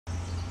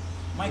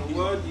The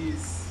word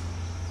is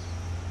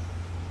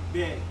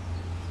bear. You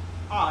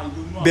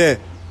don't know. Bear.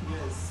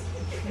 Yes.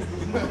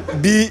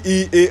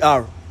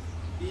 B-E-A-R.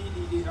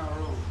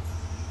 B-E-A-R.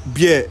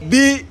 Bear.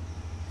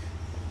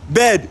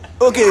 Bed.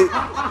 Okay.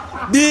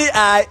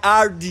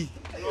 B-I-R-D.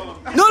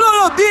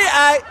 No.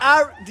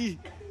 B-I-R-D.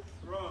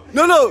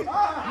 No.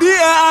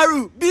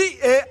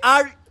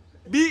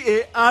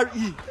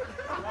 B-A-R-E.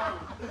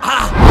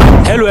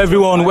 Hello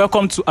everyone,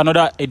 welcome to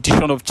another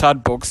edition of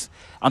Chat Box,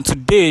 and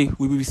today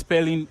we will be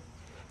spelling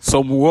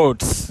some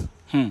words.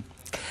 And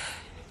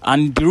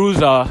the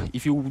rules are: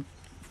 if you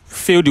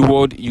fail the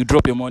word, you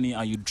drop your money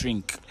and you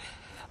drink.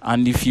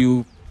 And if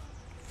you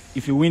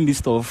win this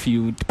stuff,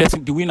 the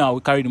winner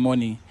will carry the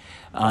money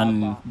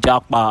and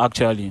jackpot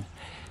actually.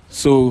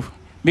 So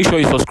make sure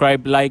you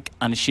subscribe, like,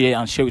 and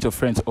share with your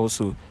friends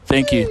also.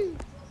 Thank you.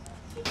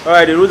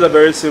 Alright, the rules are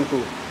very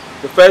simple.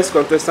 The first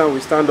contestant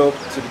will stand up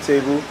to the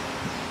table,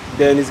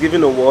 then is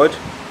given a word.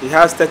 He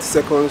has 30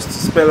 seconds to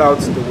spell out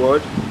the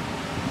word.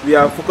 We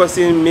are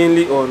focusing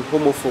mainly on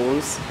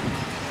homophones,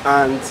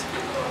 and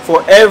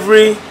for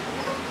every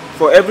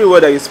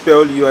word that you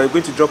spell, you are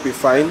going to drop a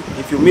fine.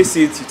 If you miss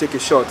it, you take a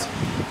shot.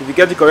 If you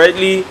get it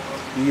correctly,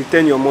 you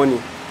return your money.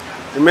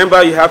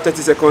 Remember, you have 30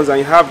 seconds and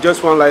you have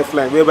just one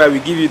lifeline, whereby we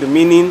give you the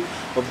meaning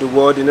of the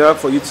word in order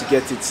for you to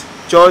get it.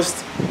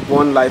 Just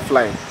one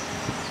lifeline.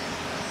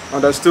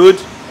 Understood?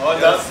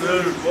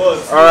 Understood.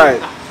 Alright.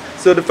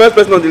 So the first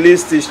person on the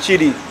list is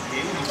CHIDI.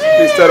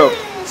 Please start up.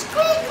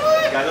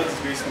 Yeah, don't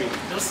disgrace me.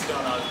 Just sit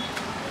down now.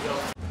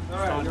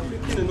 Alright, you're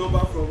picking a number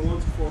from 1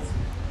 to 40.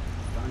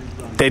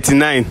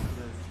 39.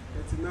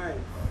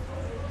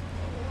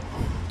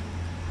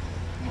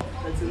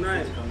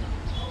 39.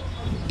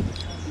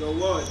 Your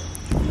word is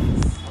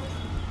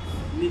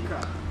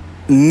Nika.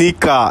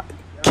 Nika.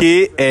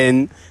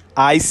 K-N-I-C-K-E-R.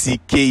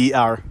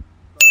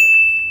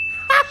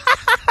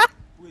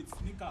 Wait,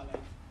 sneaker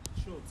like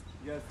short.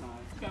 Yes, man.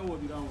 You can't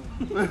word that one.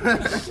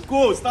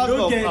 Go, start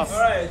off.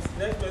 Alright,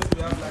 next person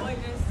we have like.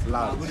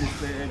 Loud.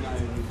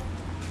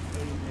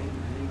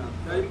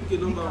 Now you pick a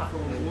number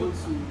from 1 to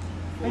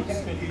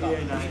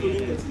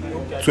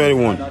 21.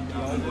 21.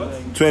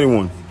 21.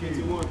 21.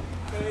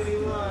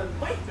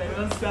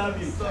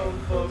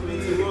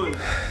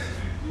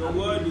 Your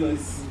word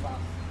is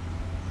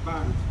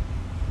band.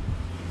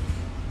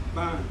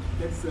 Band.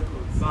 30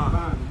 seconds.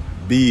 Band.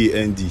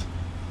 B-E-N-D.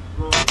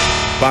 Wrong.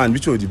 Band.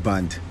 Which one is the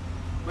band?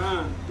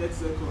 Band. 30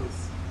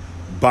 seconds.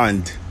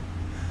 Band.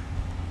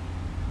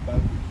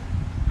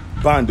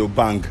 Band or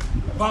bang?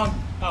 Bang.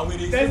 Wait,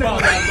 Please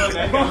drop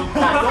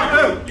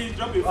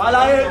it.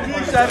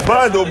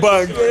 Band or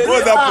bang?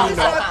 What's happening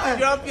now?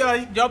 Drop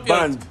your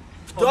Band.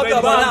 Drop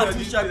your money and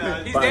Is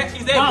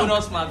there a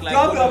bonus mark? Like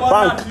Drop your money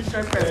Bank. and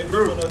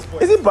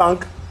Is it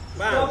bank?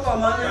 Band.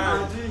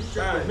 Band.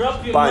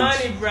 Drop your Band.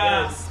 money,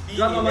 bruh.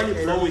 Drop your money.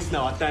 Don't waste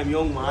our time,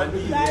 young man.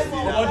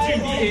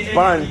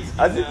 Band. Is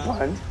it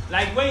band?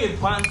 Like when you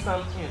ban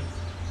something.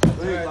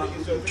 Take a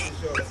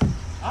shot.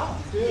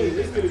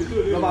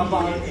 Rubber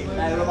band.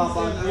 Like rubber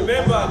band.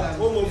 Remember,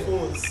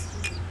 homophones.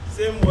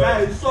 Same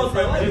word,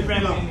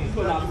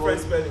 different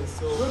spelling.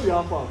 So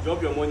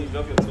Drop your money,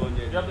 drop your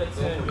 200. Drop the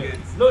 200.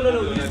 No.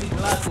 You use the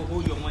glass to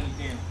hold your money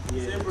there.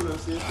 same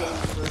pronunciation,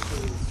 different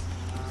spellings.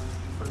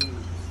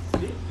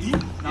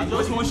 Now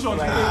just one shot.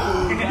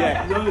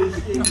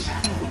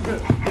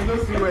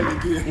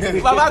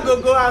 Baba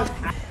go out.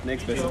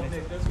 Next person.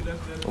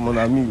 Come on,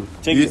 amigo.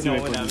 Check this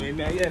one.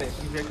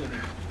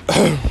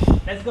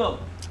 Let's go.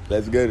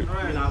 Let's get it.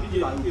 Alright,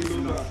 pick a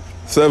number.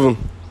 7.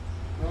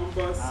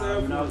 Number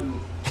 7. Number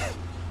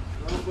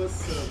 7.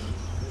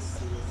 Let's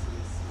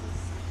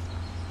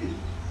see.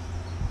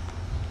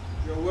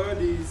 Your word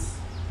is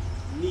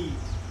need.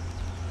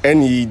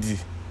 N-E-D.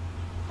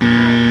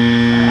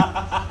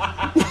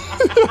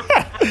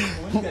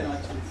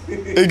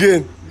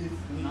 Again.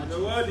 The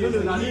word is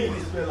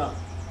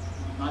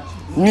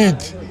need. Need.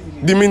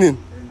 The meaning.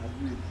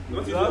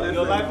 What is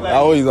your lifeline?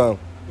 How is that?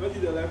 What is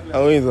your lifeline?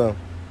 How is that?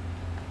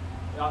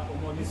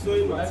 It's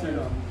sewing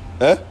material.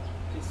 Eh?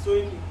 It's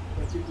sewing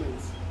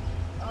equipment.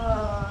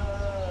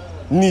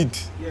 Need.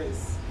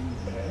 Yes.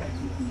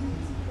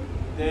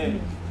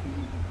 10,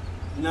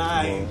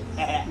 9,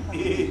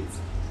 8,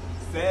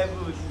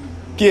 7.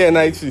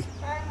 K-N-I-T.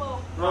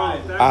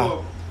 Right, time Ah.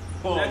 up.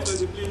 Next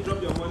person, please drop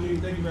your money.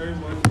 Thank you very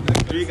much.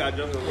 Drink and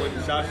drop your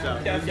money. Sharp.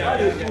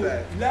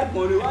 Let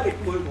money. Why they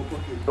money for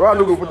pocket? Why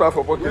don't go put that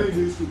for pocket?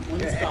 You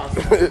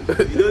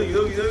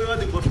know what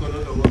the boss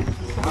cannot talk about.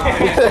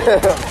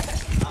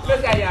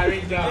 Look at your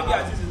ring down. Maybe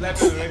artist is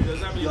like a rent,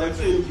 does not mean like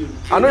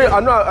I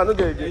know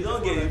get You it.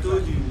 don't get it, I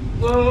told you.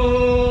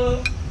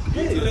 Oh.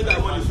 you need to let that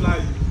money fly.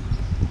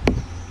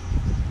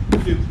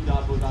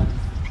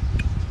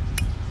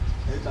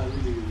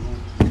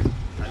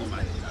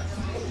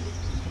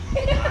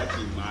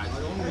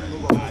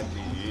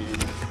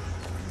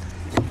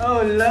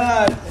 Oh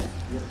Lord.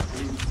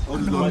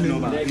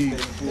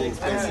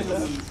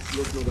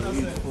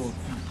 $26.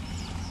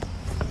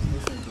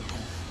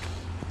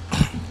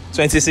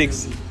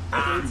 26.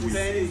 Let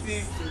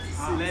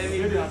me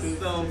do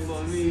some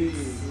for me.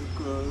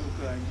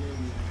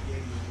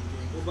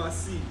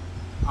 Oversee.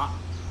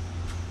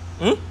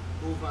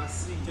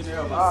 Oversee.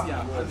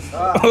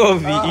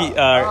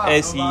 OVERSEA.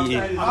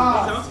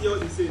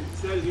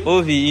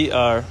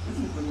 OVER.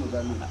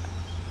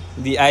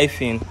 The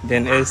hyphen,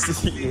 then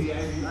SEA.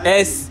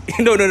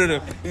 No.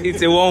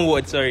 It's a one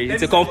word, sorry.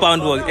 It's a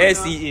compound word.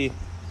 SEA.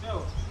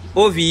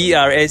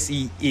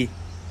 OVERSEA.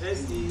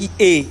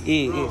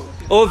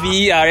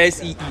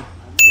 OVERSEE.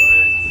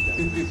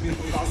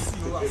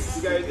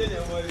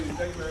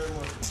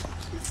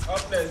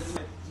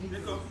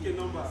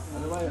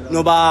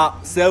 Number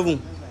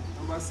 7.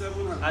 Number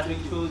 7 Has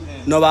been chosen.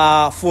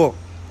 Number 4.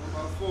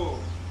 Number 4.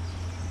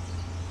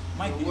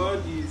 The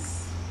word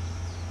is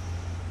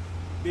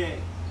bear.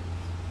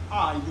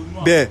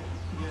 Bear.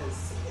 Yes.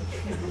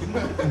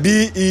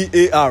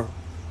 BEAR.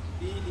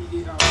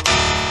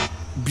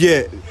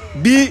 BEAR.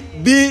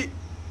 Bear.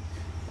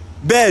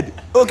 Bed.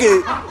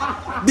 Okay.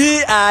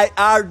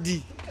 BIRD.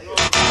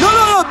 No.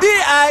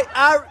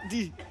 BIRD.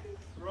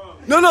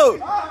 No.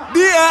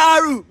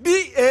 BARE.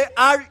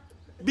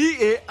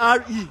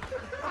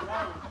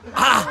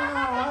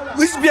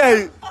 Which bear?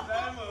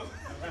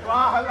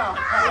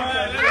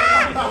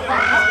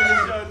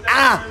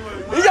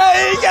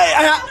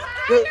 Yeah.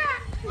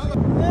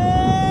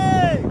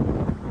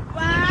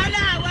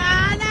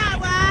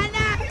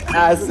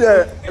 I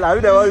swear, la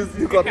vida was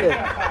still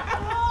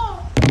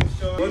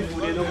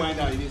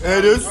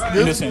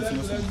Innocent.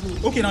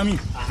 Okay, now me.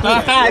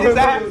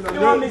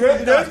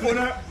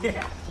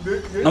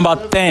 Number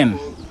 10.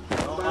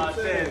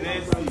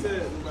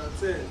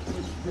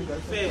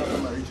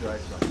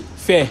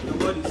 Fair. The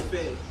word is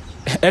fair.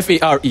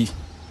 FARE.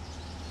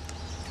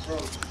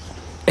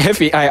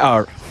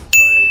 FAIR.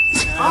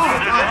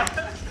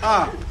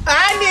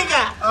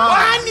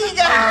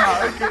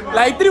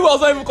 Like 3 was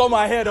not even come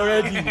my head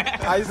already.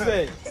 I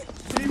swear.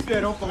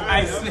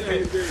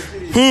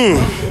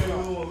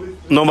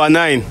 Number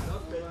 9.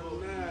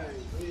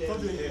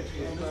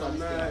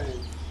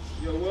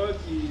 Your word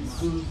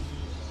is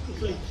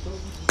Click.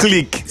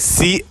 CLICK.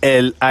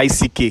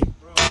 CLEEK.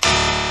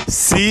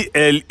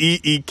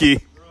 CLEECK.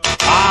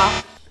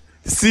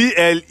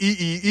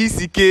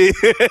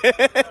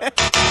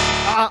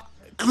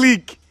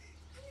 Click.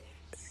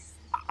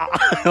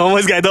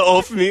 Almost got that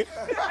off me.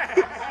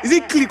 Is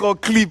it click or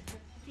clip?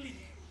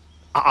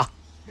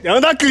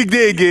 Another click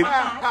there again.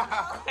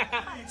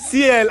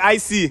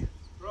 CLIC.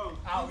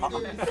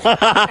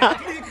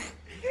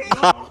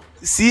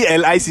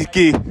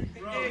 CLICK.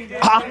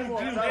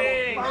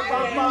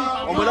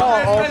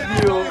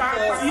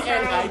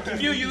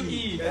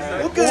 QUE.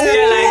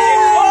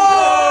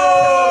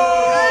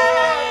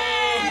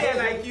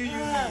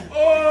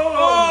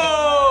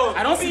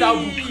 I don't see that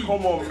book.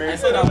 Come on, man. I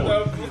saw that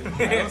book. I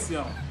don't see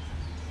him.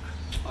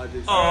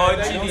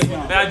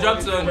 CHIDI. I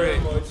dropped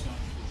 200.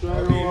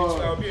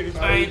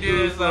 Find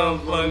this some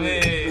for me.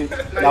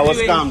 I was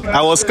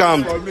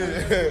scammed.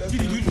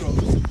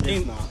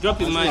 Drop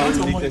your money.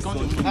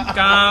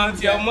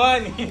 Count your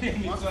money.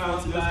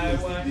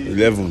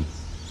 11.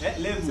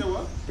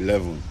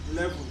 11.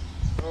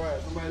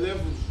 Alright, number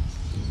 11.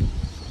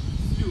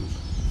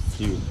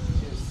 Q.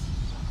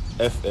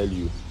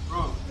 FLU.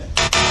 Wrong.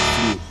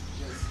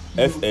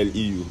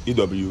 FLEU.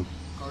 EW.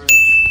 Correct.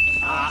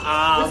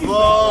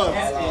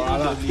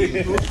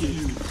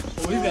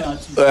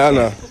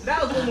 Anna. That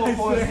was one more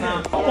for us now.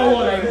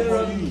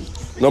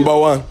 Number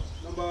 1.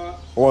 Number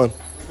 1. 1.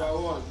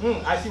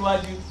 I see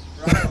what you.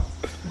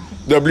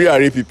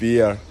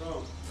 WRAPPER.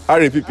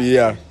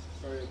 RAPPER.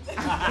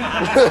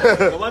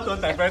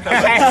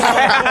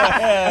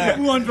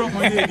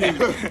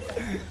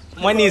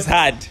 Money is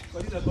hard.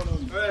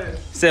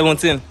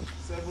 17.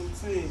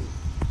 17.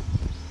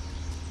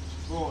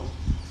 Go on.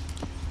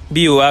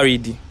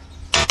 BORED.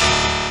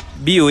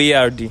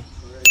 BOARD.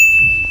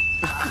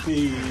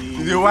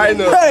 Why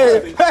not?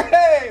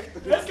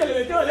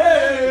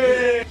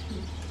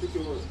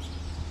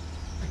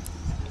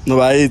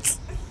 Number 8.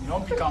 You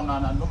don't pick out now.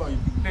 Nobody.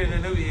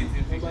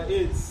 Number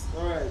 8.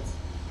 Alright.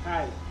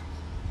 Hi.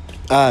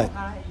 I.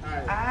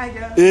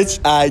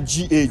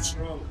 HIGH.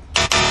 Wrong.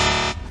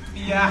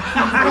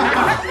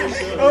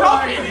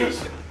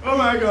 Oh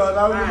my god,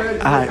 that was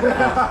amazing.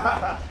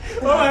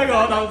 Oh my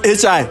God.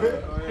 HI.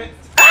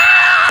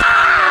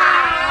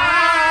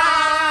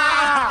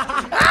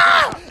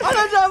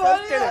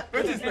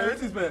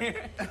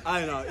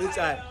 I know,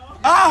 HI.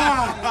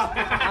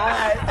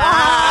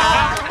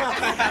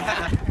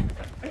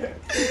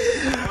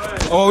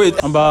 Oh wait,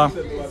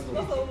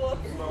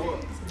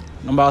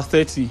 number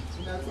 30.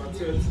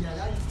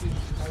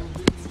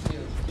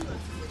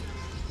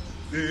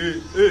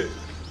 Hey.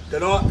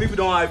 People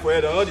don't hide for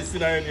it. They're not the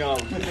sinner anyhow.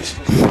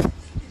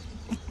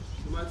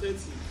 Number 30.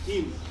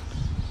 Him.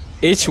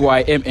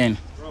 HYMN.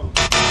 Wrong.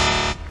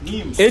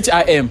 HIM. Sorry?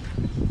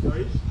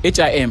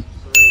 HIM.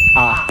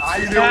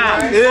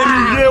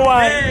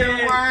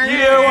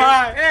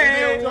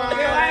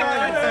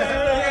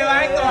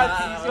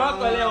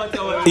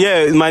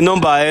 Yeah, my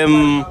number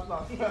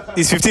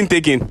is 15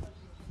 taken. Number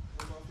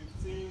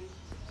 15.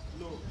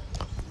 No.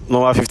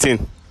 Number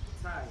 15.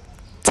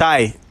 Tie.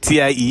 Tie.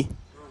 TIE.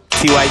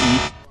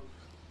 TYE.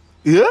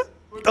 Yeah?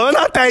 Oh,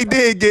 not tie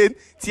day again.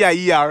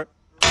 TIER.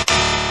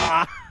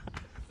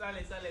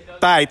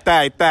 Tie.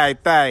 Tie.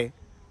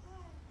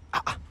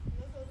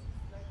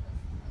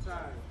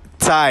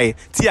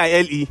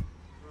 TILE.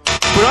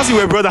 Pronounce it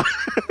well, brother.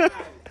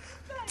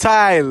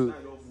 Tile.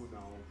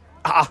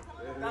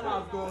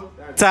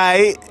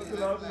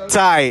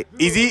 Tie.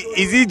 Is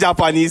he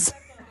Japanese?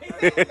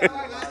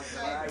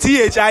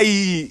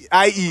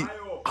 THIE.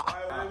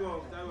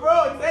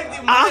 Bro, take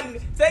the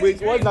man. Wait,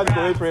 what's that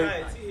correct friend?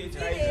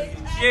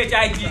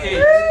 CHIDI.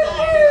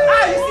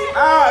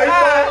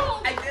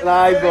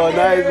 Nice one. I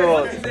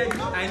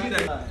knew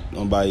that.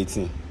 Number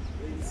 18.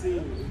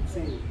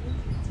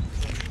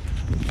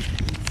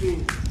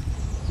 18.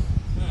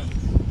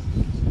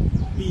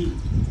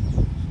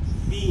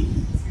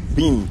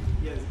 Bean.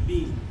 Yes,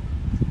 bean.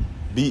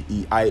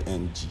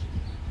 BEING.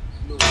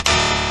 No.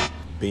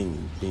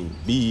 Bean. BEEN.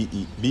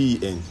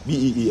 BEEN.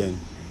 BEEN.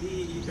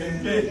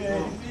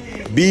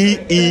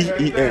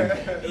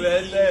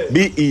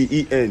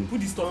 Put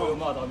this stuff on your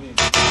mouth, I mean.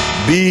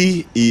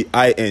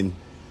 BEIN.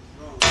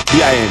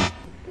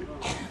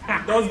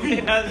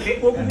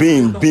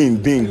 BIN. Bing.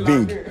 BING.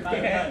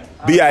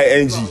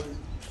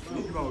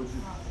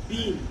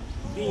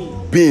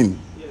 Bean.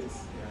 Yes.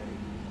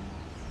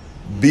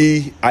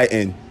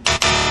 BIN.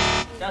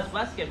 That's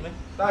basket, man.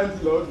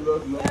 Thanks, Lord.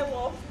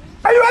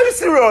 Are you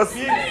serious?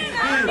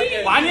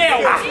 One year.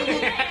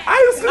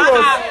 Are you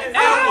serious?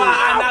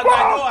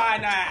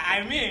 I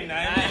mean,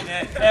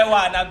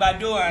 Ewa,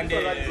 Nagbado, and No,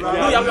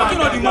 you're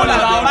working on the money.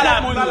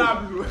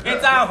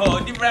 it's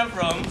different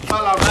from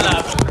Malab.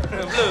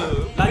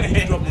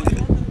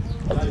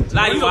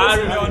 Like you are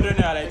 100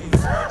 naira like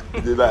this.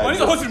 When you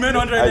supposed to remain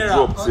 100 naira.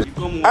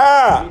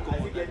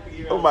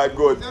 Oh my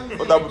God!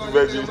 What happened to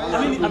Virgin? How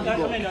many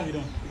have you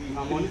done?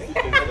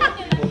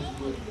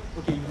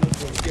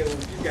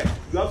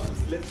 You have to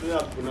let me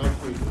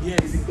pronounce it. Yes.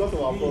 It's because of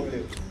our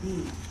problem.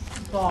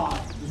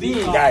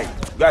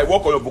 Guy,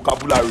 work on your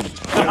vocabulary.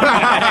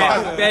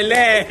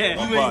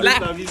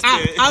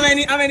 How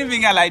many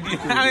fingers like this?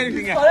 How many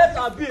fingers?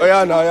 Oh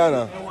yeah, now.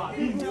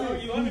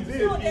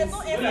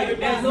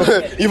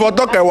 If I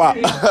talk a what?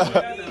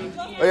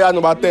 Oh yeah,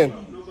 number 10.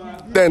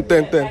 10.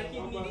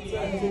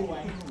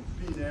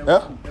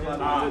 Yeah?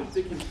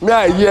 Me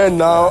I hear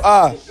now.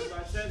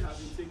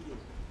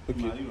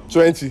 Okay.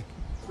 20.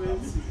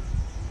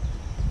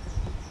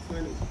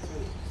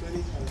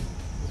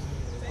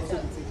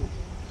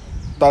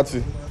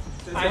 30.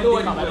 I know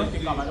what I don't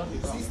think.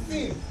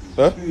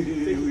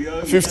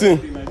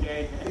 15.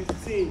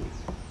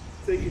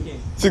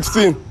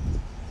 16.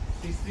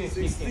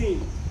 16.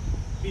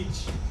 Beach.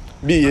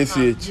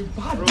 BACH.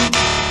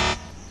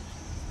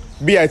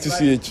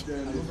 BITCH.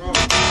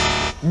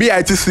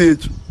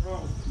 BITCH.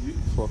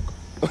 Fuck.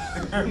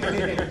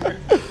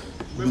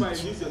 Remember, I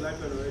used your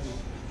lifeline already.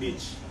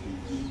 Beach.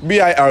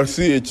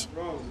 BIRCH.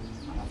 Wrong.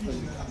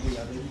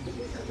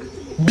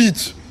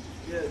 Beach.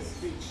 Yes,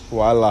 beach.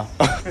 Voila.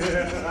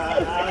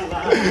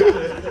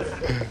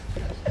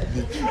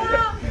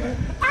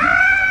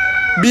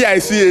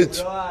 BICH.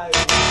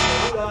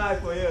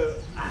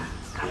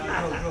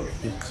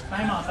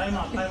 Time out. Thank you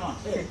very much.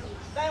 BECH.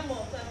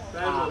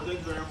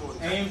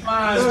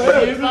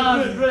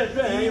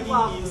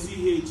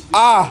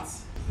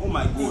 Oh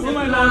my God.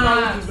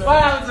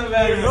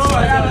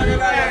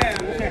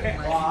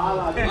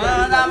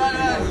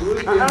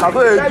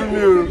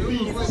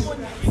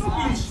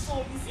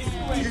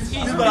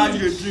 This BOLAJI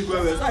dey drink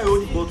well. So I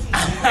hold the bottle.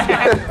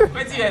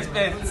 What do you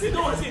expect? They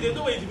know what it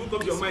will come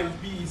to your mind is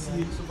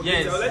BECH. So forget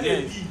Yes, it. I'll let yes.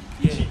 it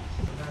be.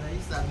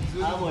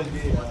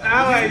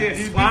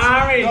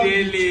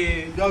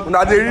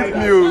 Now they read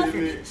me.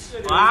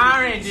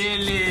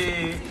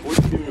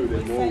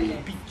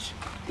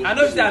 I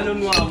know say I don't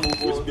know am, but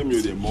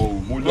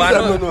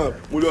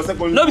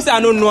no be say I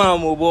don't know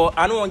am, but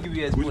I don't want to give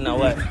you a spoon now.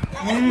 Why?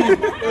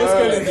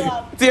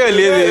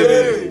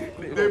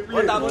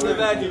 What happened to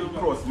that? You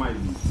cross my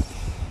knee.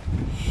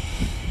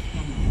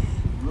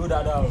 Blow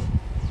that out.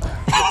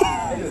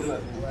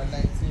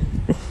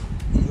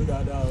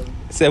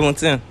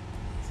 17.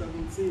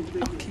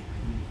 17. Okay.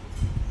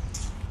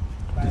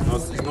 It's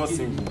not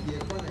single.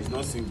 It's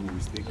not single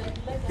mistake.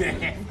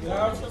 You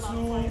have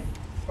 2,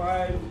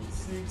 5,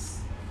 6,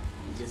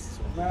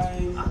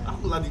 9.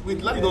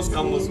 Wait, Ladi don't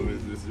scam us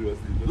seriously.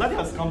 Ladi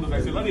has scammed us. I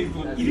said Ladi is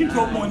good. He didn't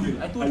drop money.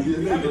 I told you.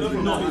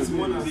 No, it's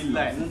one as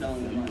lie. No,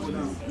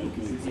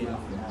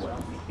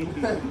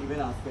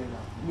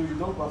 you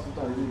don't pass it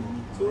out.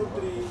 2,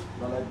 3,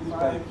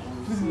 5,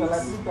 6, 9.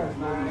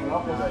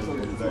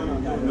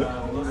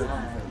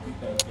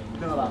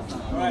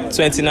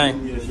 29.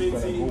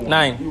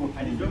 9.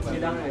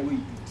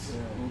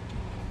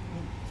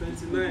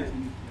 29.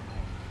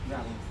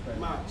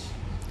 March.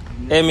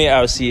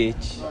 MARCH.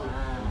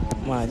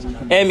 March.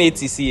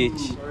 MATCH.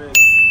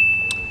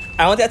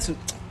 I wanted to.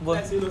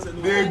 But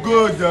They're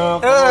good, no,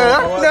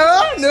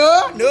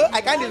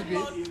 I can't disagree.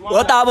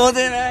 What about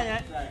it?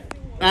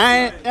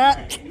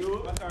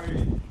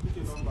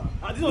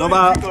 This Number.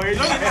 I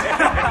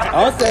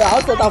don't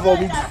set that for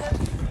me. I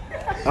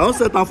don't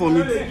set that for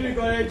me.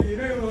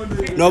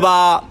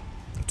 Number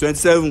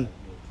 27.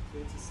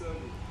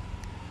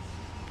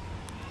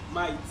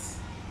 Might.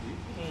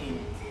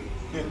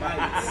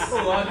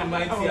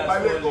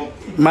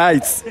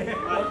 Might.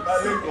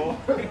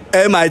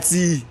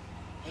 MIT.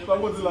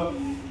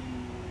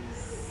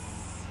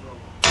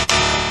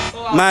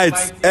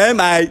 Might.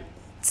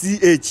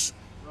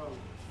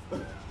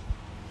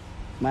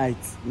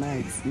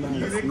 MITH.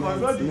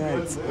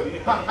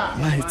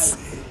 Might.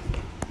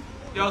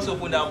 You also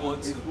open that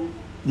word too.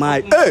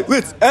 Might. Hey,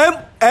 wait.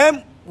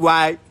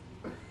 MYTH.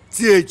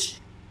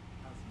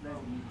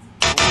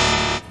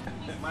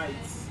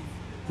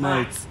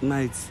 Might.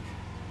 MITE.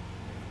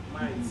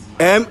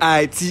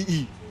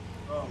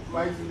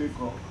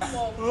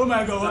 Oh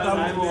my God, what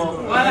happened to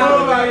Lekan?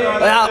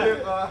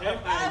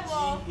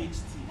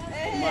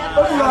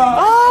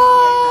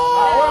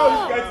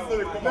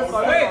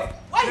 Wait,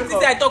 why did you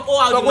say I talk all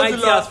how the mighty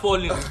has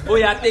fallen? Oh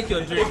yeah, take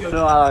your drink.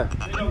 No, I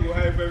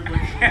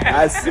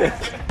said.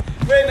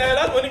 Wait, now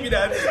that's only me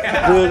that.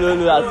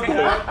 No, I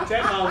said.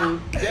 Check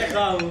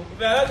out. Now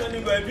that's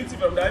only going to beat you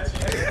from that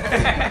shit.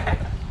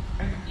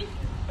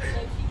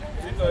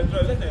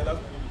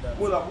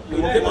 If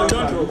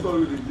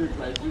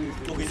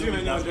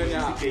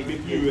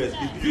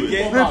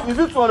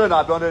it's 200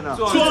 now, 200 now.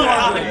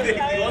 200.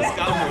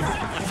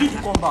 You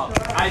come back.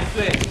 I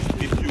swear.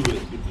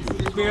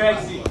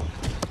 Crazy.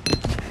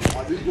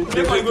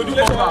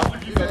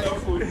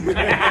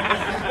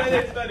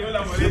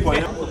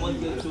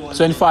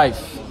 25.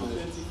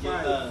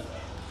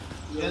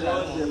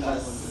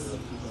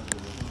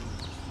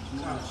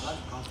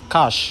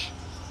 Cash.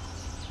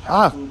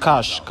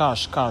 Cash.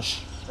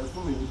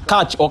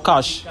 Catch or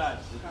cash? CASH.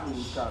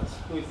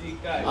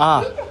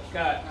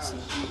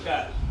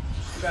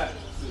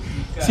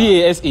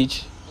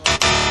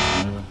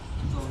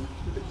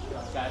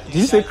 Did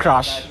you say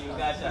crash?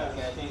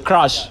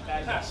 Crash.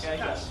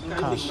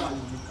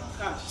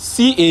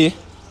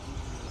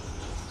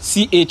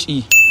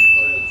 CACHE.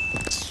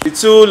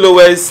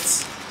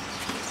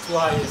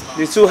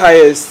 The two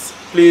highest,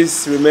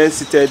 please remain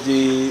seated.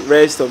 The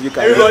rest of you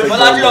can.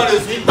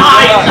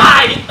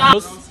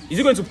 Is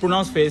he going to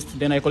pronounce first?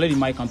 Then I collect the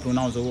mic and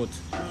pronounce or what?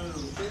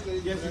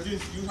 Yes, it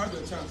is. You have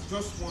your chance.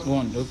 Just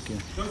One, okay.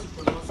 Just to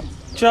pronounce it.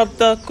 Drop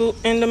the cool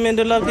in the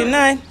middle of the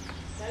night.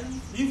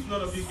 If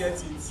none of you get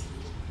it,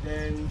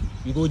 then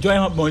You go join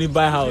up money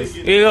buy house.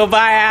 We go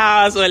buy a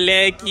house for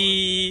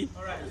Lecky.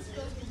 alright.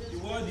 The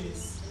word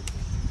is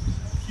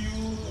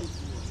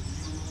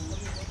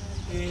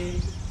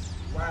QUAY.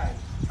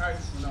 How is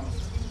it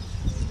pronounced?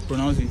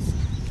 Pronounce it.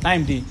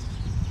 Time day.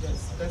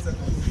 Yes, 10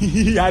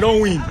 seconds. I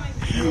don't win.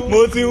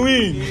 Multi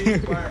win.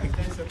 10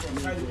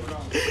 seconds. How is it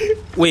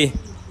pronounced? Wait.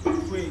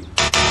 Quay.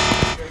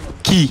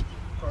 Key.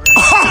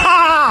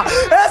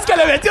 Est-ce que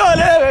le métier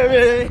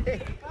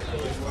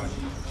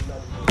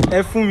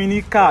Ẹ fún mi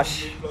ní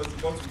cash.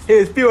 Hey,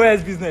 it's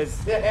POS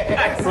business.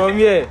 From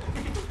here.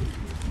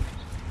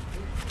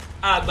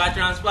 By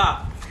transfer.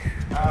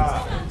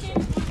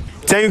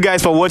 Thank you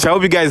guys for watching. I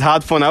hope you guys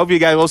had fun. I hope you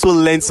guys also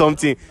learned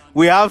something.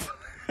 We have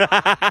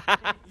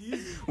a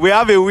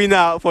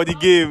winner for the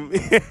game.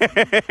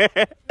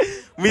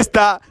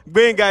 Mr.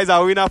 Gbenga is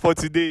our winner for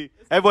today.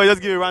 Everybody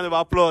just give a round of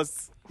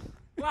applause.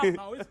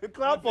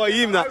 Clap for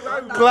him now.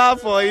 Clap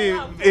for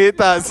him.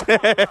 Haters.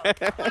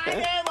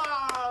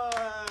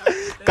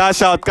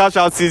 Cash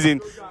out season.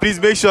 Please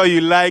make sure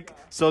you like,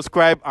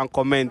 subscribe, and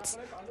comment.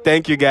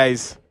 Thank you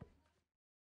guys.